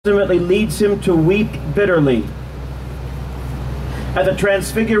ultimately leads him to weep bitterly. At the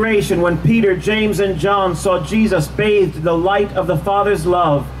Transfiguration, when Peter, James, and John saw Jesus bathed in the light of the Father's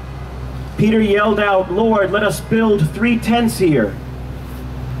love, Peter yelled out, "Lord, let us build 3 tents here."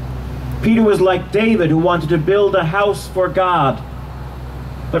 Peter was like David, who wanted to build a house for God.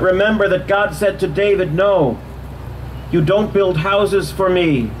 But remember that God said to David, "No, you don't build houses for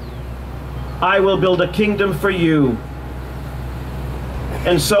me. I will build a kingdom for you."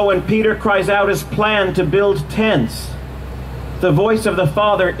 And so when Peter cries out his plan to build tents, the voice of the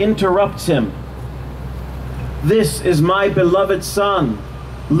Father interrupts him. "This is my beloved Son.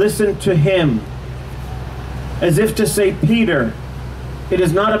 Listen to him." As if to say, Peter, it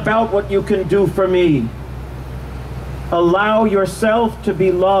is not about what you can do for me. Allow yourself to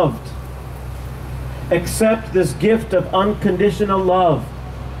be loved. Accept this gift of unconditional love.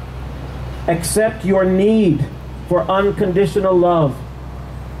 Accept your need for unconditional love.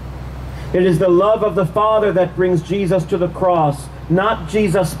 It is the love of the Father that brings Jesus to the cross, not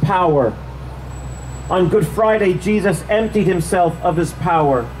Jesus' power. On Good Friday, Jesus emptied himself of his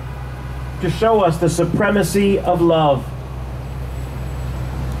power to show us the supremacy of love.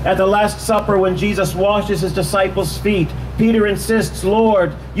 At the Last Supper, when Jesus washes his disciples' feet, Peter insists,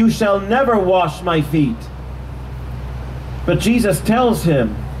 "Lord, you shall never wash my feet." But Jesus tells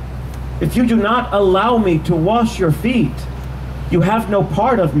him, "If you do not allow me to wash your feet, you have no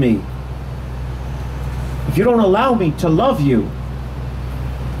part of me. If you don't allow me to love you,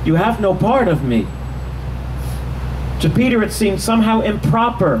 you have no part of me." To Peter it seemed somehow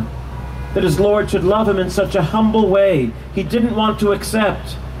improper that his Lord should love him in such a humble way. He didn't want to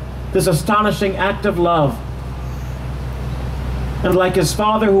accept this astonishing act of love. And like his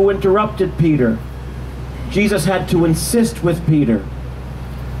Father who interrupted Peter, Jesus had to insist with Peter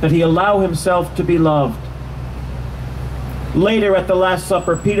that he allow himself to be loved. Later at the Last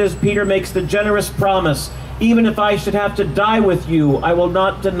Supper, Peter makes the generous promise, "Even if I should have to die with you, I will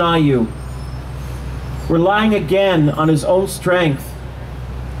not deny you." Relying again on his own strength,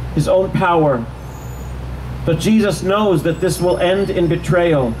 his own power. But Jesus knows that this will end in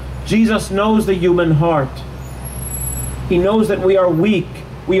betrayal. Jesus knows the human heart. He knows that we are weak,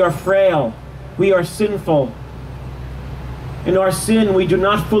 we are frail, we are sinful. In our sin, we do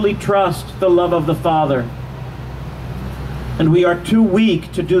not fully trust the love of the Father. And we are too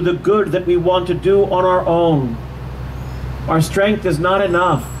weak to do the good that we want to do on our own. Our strength is not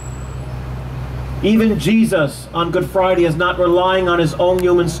enough. Even Jesus on Good Friday is not relying on his own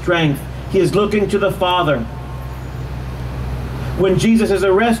human strength. He is looking to the Father. When Jesus is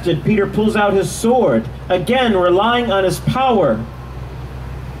arrested, Peter pulls out his sword, again relying on his power.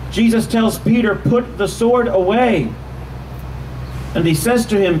 Jesus tells Peter, "Put the sword away." And he says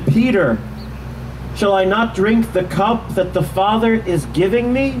to him, "Peter, shall I not drink the cup that the Father is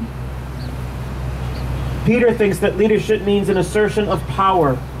giving me?" Peter thinks that leadership means an assertion of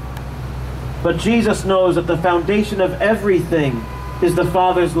power. But Jesus knows that the foundation of everything is the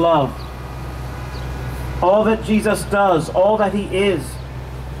Father's love. All that Jesus does, all that he is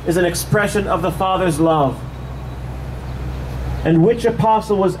an expression of the Father's love. And which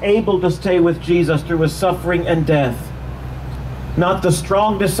apostle was able to stay with Jesus through his suffering and death? Not the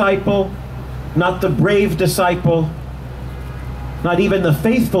strong disciple, not the brave disciple, not even the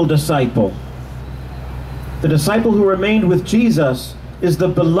faithful disciple. The disciple who remained with Jesus is the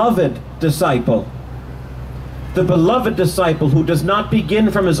beloved disciple. The beloved disciple who does not begin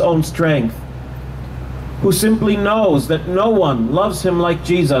from his own strength, who simply knows that no one loves him like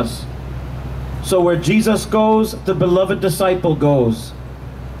Jesus. So where Jesus goes, the beloved disciple goes,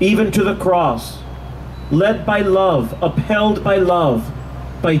 even to the cross, led by love, upheld by love,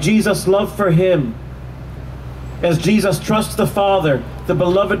 by Jesus' love for him. As Jesus trusts the Father, the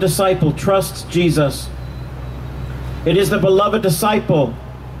beloved disciple trusts Jesus. It is the beloved disciple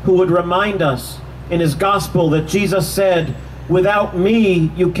who would remind us in his gospel that Jesus said, "Without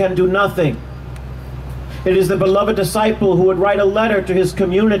me, you can do nothing." It is the beloved disciple who would write a letter to his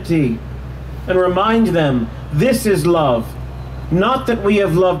community and remind them, "This is love, not that we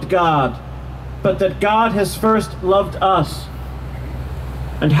have loved God, but that God has first loved us."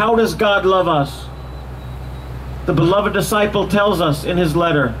 And how does God love us? The beloved disciple tells us in his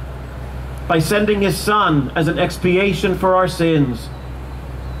letter, by sending his Son as an expiation for our sins.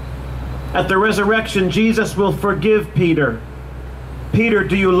 At the resurrection, Jesus will forgive Peter. "Peter,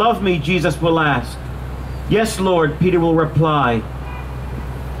 do you love me?" Jesus will ask. "Yes, Lord," Peter will reply.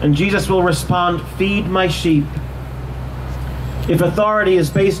 And Jesus will respond, "Feed my sheep." If authority is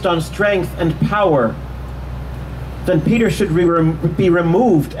based on strength and power, then Peter should be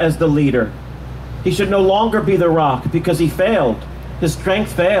removed as the leader. He should no longer be the rock because he failed. His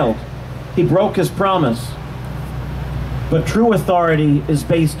strength failed. He broke his promise. But true authority is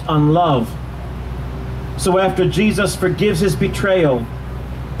based on love. So after Jesus forgives his betrayal,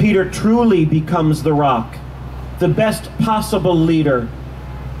 Peter truly becomes the rock, the best possible leader,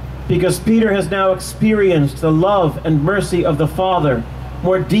 because Peter has now experienced the love and mercy of the Father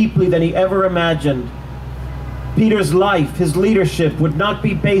more deeply than he ever imagined. Peter's life, his leadership, would not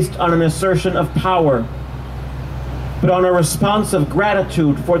be based on an assertion of power, but on a response of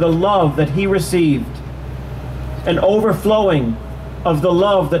gratitude for the love that he received, an overflowing of the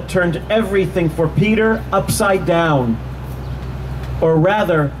love that turned everything for Peter upside down, or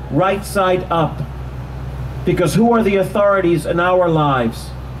rather, right side up. Because who are the authorities in our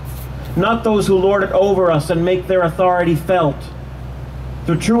lives? Not those who lord it over us and make their authority felt.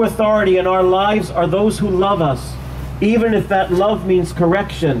 The true authority in our lives are those who love us, even if that love means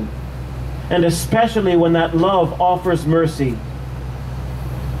correction, and especially when that love offers mercy.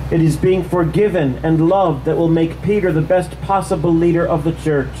 It is being forgiven and loved that will make Peter the best possible leader of the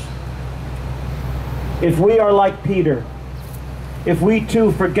church. If we are like Peter, if we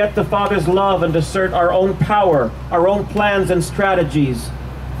too forget the Father's love and assert our own power, our own plans and strategies,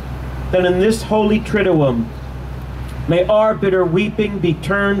 then in this holy Triduum, may our bitter weeping be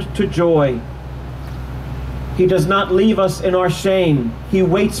turned to joy. He does not leave us in our shame. He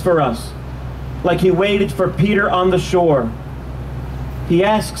waits for us, like he waited for Peter on the shore. He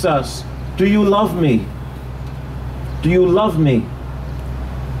asks us, do you love me? Do you love me?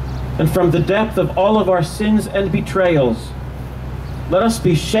 And from the depth of all of our sins and betrayals, let us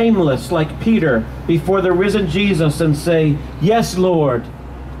be shameless like Peter before the risen Jesus and say, yes, Lord,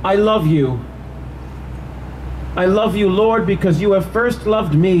 I love you. I love you, Lord, because you have first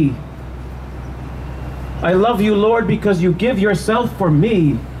loved me. I love you, Lord, because you give yourself for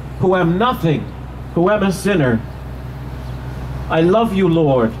me, who am nothing, who am a sinner. I love you,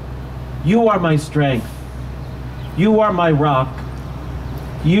 Lord. You are my strength. You are my rock.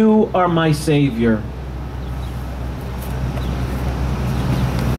 You are my Savior.